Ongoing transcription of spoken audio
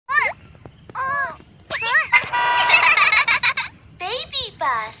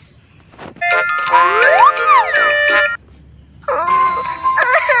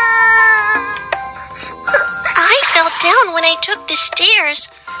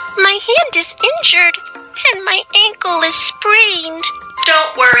My hand is injured, and my ankle is sprained.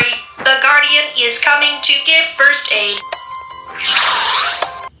 Don't worry, the guardian is coming to give first aid.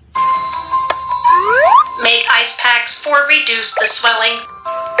 Make ice packs for reduce the swelling.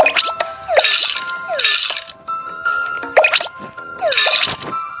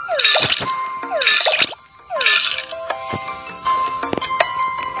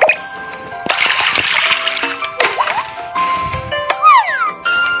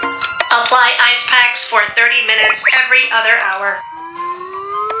 Apply ice packs for 30 minutes every other hour.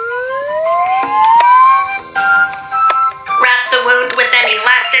 Wrap the wound with an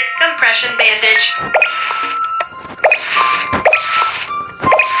elastic compression bandage.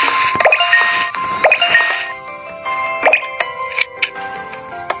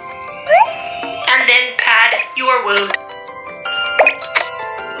 And then pad your wound.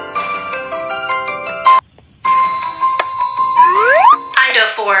 Ida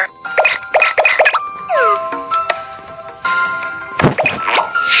 4.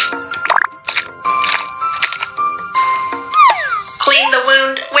 Clean the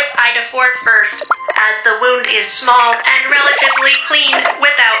wound with Ida 4 first, as the wound is small and relatively clean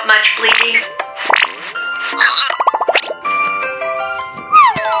without much bleeding.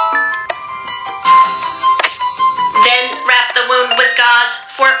 Then wrap the wound with gauze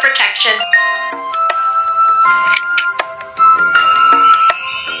for protection.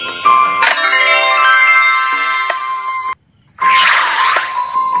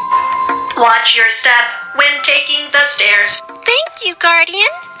 Watch your step when taking the stairs. Thank you, Guardian.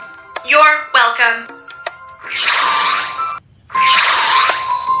 You're welcome.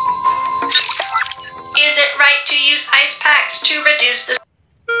 Is it right to use ice packs to reduce the...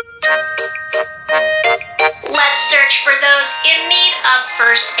 Let's search for those in need of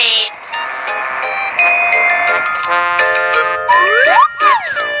first aid.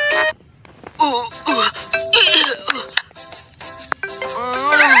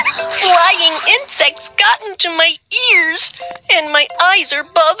 Flying insects got into my ears, and my eyes are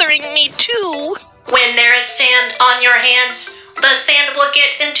bothering me too. When there is sand on your hands, the sand will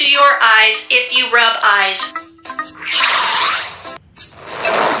get into your eyes if you rub eyes.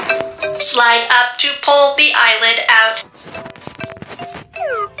 Slide up to pull the eyelid out.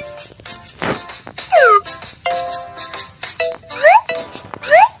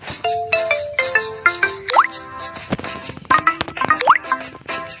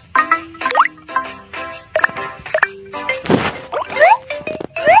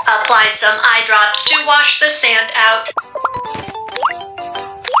 Apply some eye drops to wash the sand out.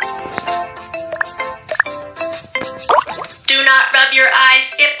 Do not rub your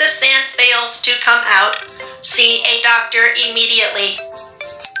eyes if the sand fails to come out. See a doctor immediately.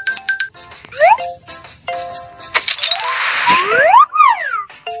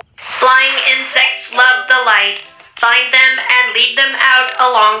 Flying insects love the light. Find them and lead them out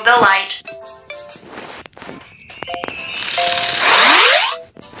along the light.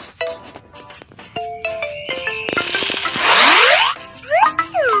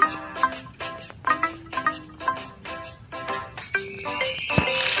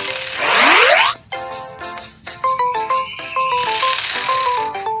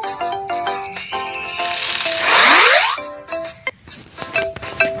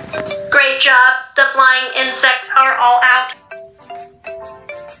 Great job, the flying insects are all out.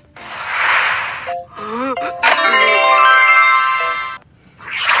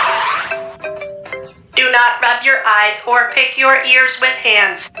 Do not rub your eyes or pick your ears with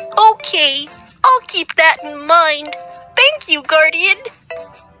hands. Okay, I'll keep that in mind. Thank you, Guardian.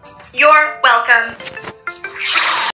 You're welcome.